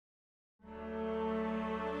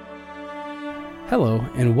Hello,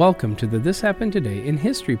 and welcome to the This Happened Today in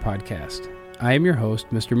History podcast. I am your host,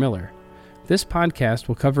 Mr. Miller. This podcast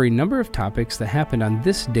will cover a number of topics that happened on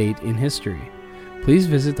this date in history. Please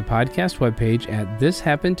visit the podcast webpage at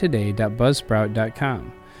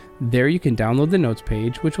thishappenedtoday.buzzsprout.com. There you can download the notes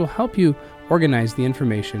page, which will help you organize the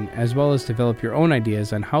information as well as develop your own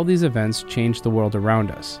ideas on how these events change the world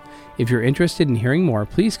around us. If you're interested in hearing more,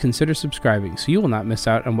 please consider subscribing so you will not miss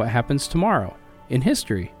out on what happens tomorrow in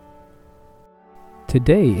history.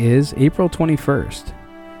 Today is April 21st.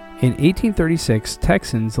 In 1836,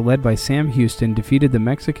 Texans led by Sam Houston defeated the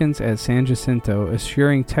Mexicans at San Jacinto,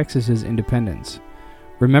 assuring Texas's independence.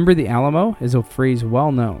 Remember the Alamo is a phrase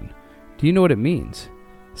well known. Do you know what it means?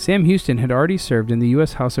 Sam Houston had already served in the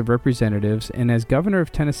U.S. House of Representatives and as governor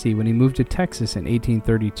of Tennessee when he moved to Texas in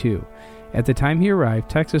 1832. At the time he arrived,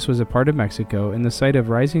 Texas was a part of Mexico and the site of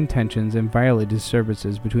rising tensions and violent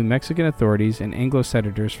disturbances between Mexican authorities and Anglo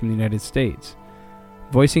settlers from the United States.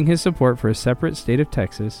 Voicing his support for a separate state of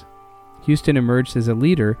Texas, Houston emerged as a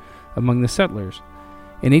leader among the settlers.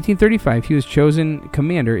 In 1835, he was chosen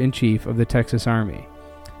commander-in-chief of the Texas Army.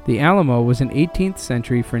 The Alamo was an 18th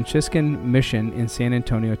century Franciscan mission in San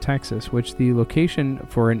Antonio, Texas, which was the location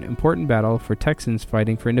for an important battle for Texans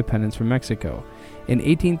fighting for independence from Mexico. In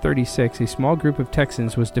 1836, a small group of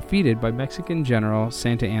Texans was defeated by Mexican General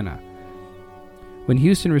Santa Anna. When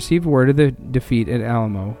Houston received word of the defeat at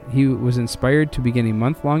Alamo, he was inspired to begin a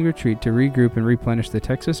month-long retreat to regroup and replenish the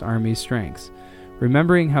Texas Army's strengths.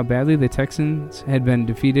 Remembering how badly the Texans had been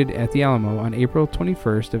defeated at the Alamo on April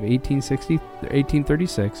 21st of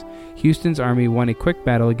 1836, Houston's army won a quick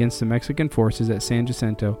battle against the Mexican forces at San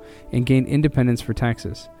Jacinto and gained independence for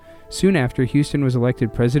Texas. Soon after Houston was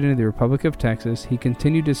elected president of the Republic of Texas, he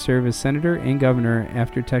continued to serve as senator and governor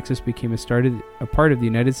after Texas became a part of the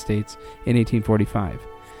United States in 1845.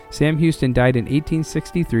 Sam Houston died in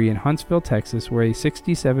 1863 in Huntsville, Texas, where a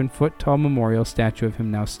 67-foot-tall memorial statue of him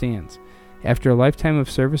now stands. After a lifetime of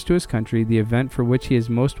service to his country, the event for which he is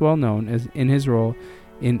most well known is in his role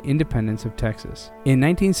in independence of Texas. In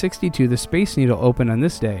 1962, the Space Needle opened on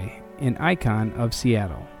this day, an icon of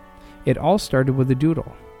Seattle. It all started with a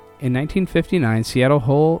doodle. In 1959, Seattle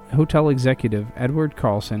hotel executive Edward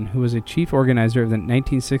Carlson, who was a chief organizer of the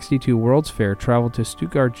 1962 World's Fair, traveled to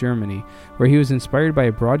Stuttgart, Germany, where he was inspired by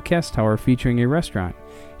a broadcast tower featuring a restaurant.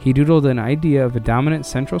 He doodled an idea of a dominant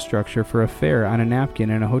central structure for a fair on a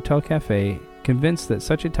napkin in a hotel cafe, convinced that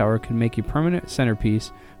such a tower could make a permanent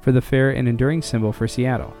centerpiece for the fair and enduring symbol for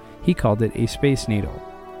Seattle. He called it a Space Needle.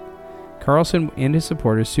 Carlson and his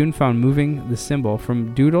supporters soon found moving the symbol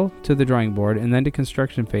from doodle to the drawing board and then to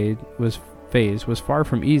construction phase was far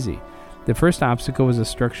from easy. The first obstacle was the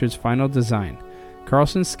structure's final design.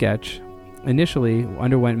 Carlson's sketch initially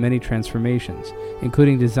underwent many transformations,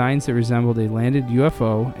 including designs that resembled a landed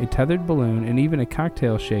UFO, a tethered balloon, and even a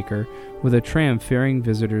cocktail shaker with a tram ferrying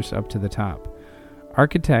visitors up to the top.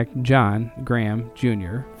 Architect John Graham,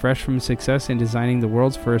 Jr., fresh from success in designing the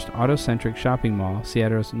world's first auto-centric shopping mall,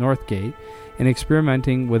 Seattle's Northgate, and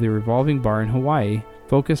experimenting with a revolving bar in Hawaii,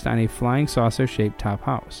 focused on a flying saucer-shaped top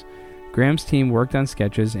house. Graham's team worked on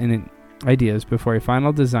sketches and ideas before a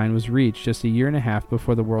final design was reached just a year and a half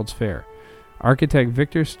before the World's Fair. Architect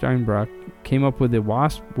Victor Steinbruck came up with the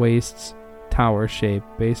wasp waists tower shape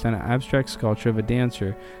based on an abstract sculpture of a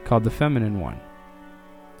dancer called the Feminine One.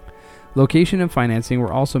 Location and financing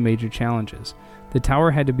were also major challenges. The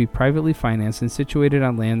tower had to be privately financed and situated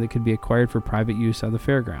on land that could be acquired for private use on the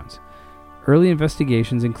fairgrounds. Early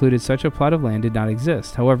investigations included such a plot of land did not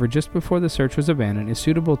exist. However, just before the search was abandoned, a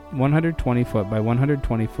suitable 120-foot by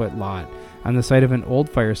 120-foot lot on the site of an old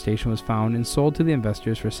fire station was found and sold to the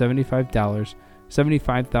investors for $75,000 in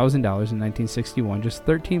 1961, just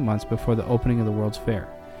 13 months before the opening of the World's Fair.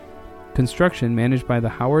 Construction, managed by the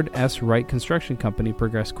Howard S. Wright Construction Company,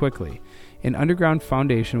 progressed quickly. An underground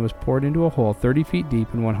foundation was poured into a hole 30 feet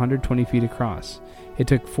deep and 120 feet across. It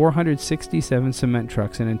took 467 cement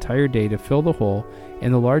trucks an entire day to fill the hole,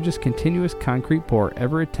 and the largest continuous concrete pour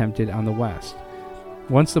ever attempted on the West.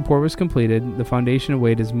 Once the pour was completed, the foundation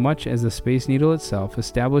weighed as much as the Space Needle itself,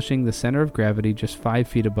 establishing the center of gravity just 5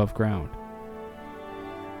 feet above ground.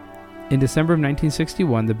 In December of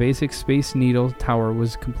 1961, the basic Space Needle tower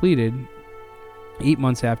was completed 8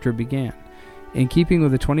 months after it began. In keeping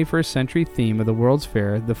with the 21st century theme of the World's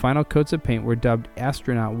Fair, the final coats of paint were dubbed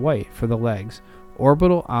Astronaut White for the legs,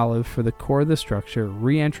 Orbital Olive for the core of the structure,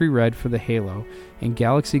 Re-entry Red for the halo, and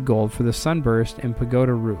Galaxy Gold for the sunburst and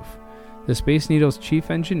pagoda roof. The Space Needle's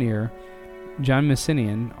chief engineer, John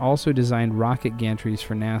Messinian, also designed rocket gantries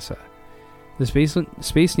for NASA. The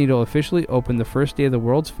Space Needle officially opened the first day of the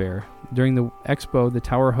World's Fair. During the expo, the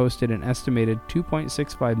tower hosted an estimated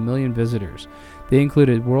 2.65 million visitors. They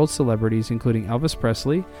included world celebrities including Elvis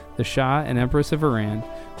Presley, the Shah and Empress of Iran,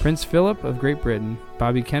 Prince Philip of Great Britain,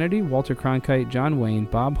 Bobby Kennedy, Walter Cronkite, John Wayne,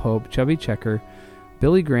 Bob Hope, Chubby Checker,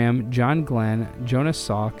 Billy Graham, John Glenn, Jonas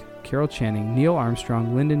Salk, Carol Channing, Neil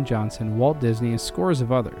Armstrong, Lyndon Johnson, Walt Disney, and scores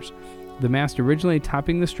of others. The mast originally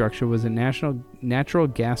topping the structure was a natural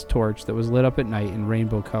gas torch that was lit up at night in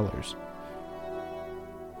rainbow colors.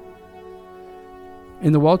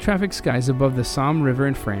 In the well-trafficked skies above the Somme River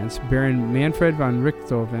in France, Baron Manfred von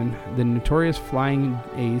Richthofen, the notorious flying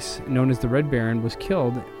ace known as the Red Baron, was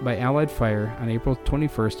killed by Allied fire on April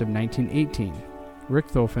 21st of 1918.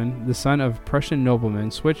 Richthofen, the son of Prussian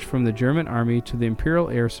noblemen, switched from the German army to the Imperial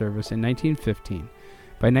Air Service in 1915.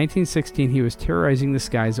 By 1916, he was terrorizing the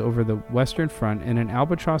skies over the Western Front in an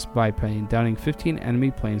Albatross biplane, downing 15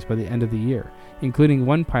 enemy planes by the end of the year, including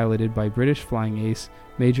one piloted by British flying ace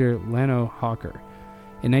Major Lano Hawker.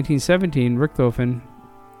 In 1917, Richthofen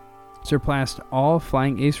surpassed all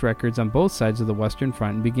flying ace records on both sides of the Western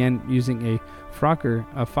Front and began using a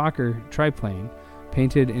Fokker triplane,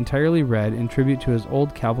 painted entirely red in tribute to his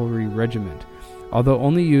old cavalry regiment. Although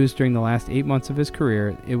only used during the last 8 months of his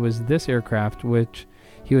career, it was this aircraft which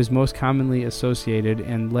he was most commonly associated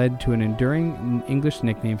and led to an enduring English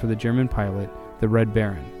nickname for the German pilot, the Red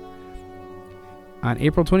Baron. On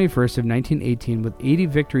April 21st of 1918, with 80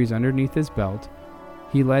 victories underneath his belt,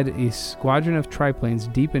 he led a squadron of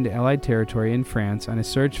triplanes deep into Allied territory in France on a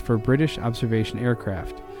search for British observation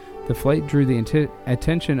aircraft. The flight drew the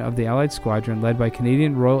attention of the Allied squadron led by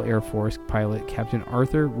Canadian Royal Air Force pilot Captain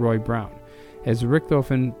Arthur Roy Brown. As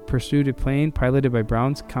Richthofen pursued a plane piloted by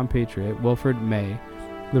Brown's compatriot Wilfred May,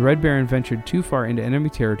 the Red Baron ventured too far into enemy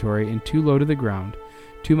territory and too low to the ground.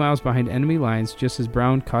 2 miles behind enemy lines, just as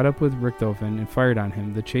Brown caught up with Richthofen and fired on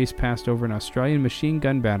him, the chase passed over an Australian machine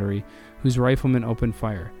gun battery whose riflemen opened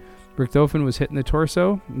fire. Richthofen was hit in the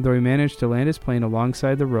torso, though he managed to land his plane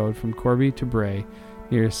alongside the road from Corbie to Bray,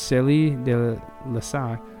 near Ceuilly de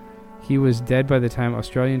Lassac. He was dead by the time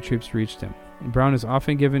Australian troops reached him. Brown is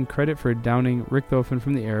often given credit for downing Richthofen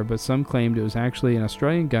from the air, but some claimed it was actually an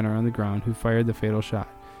Australian gunner on the ground who fired the fatal shot.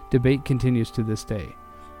 Debate continues to this day.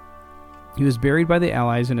 He was buried by the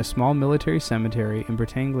Allies in a small military cemetery in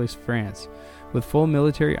Bretagne, France, with full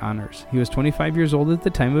military honors. He was 25 years old at the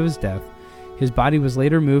time of his death. His body was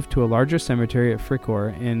later moved to a larger cemetery at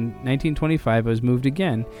Fricourt. In 1925, it was moved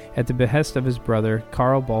again at the behest of his brother,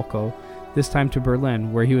 Karl Balko, this time to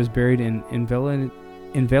Berlin, where he was buried in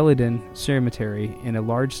Invaliden Cemetery in a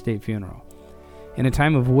large state funeral. In a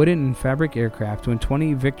time of wooden and fabric aircraft, when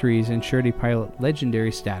 20 victories ensured a pilot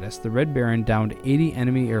legendary status, the Red Baron downed 80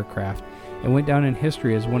 enemy aircraft and went down in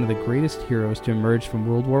history as one of the greatest heroes to emerge from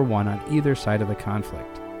World War I on either side of the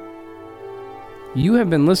conflict. You have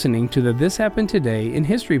been listening to the This Happened Today in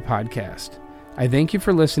History podcast. I thank you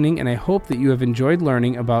for listening, and I hope that you have enjoyed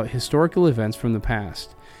learning about historical events from the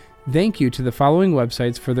past. Thank you to the following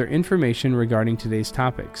websites for their information regarding today's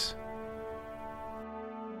topics: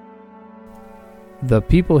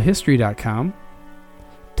 ThePeopleHistory.com,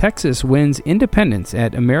 Texas wins independence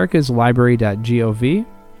at americaslibrary.gov,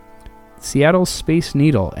 Seattle Space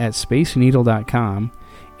Needle at spaceneedle.com,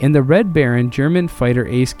 and the Red Baron German fighter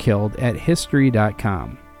ace killed at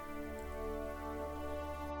history.com.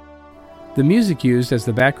 The music used as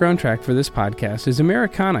the background track for this podcast is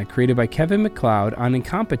Americana, created by Kevin MacLeod on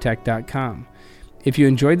Incompetech.com. If you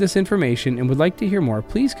enjoyed this information and would like to hear more,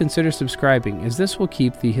 please consider subscribing, as this will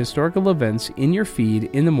keep the historical events in your feed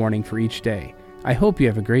in the morning for each day. I hope you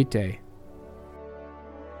have a great day.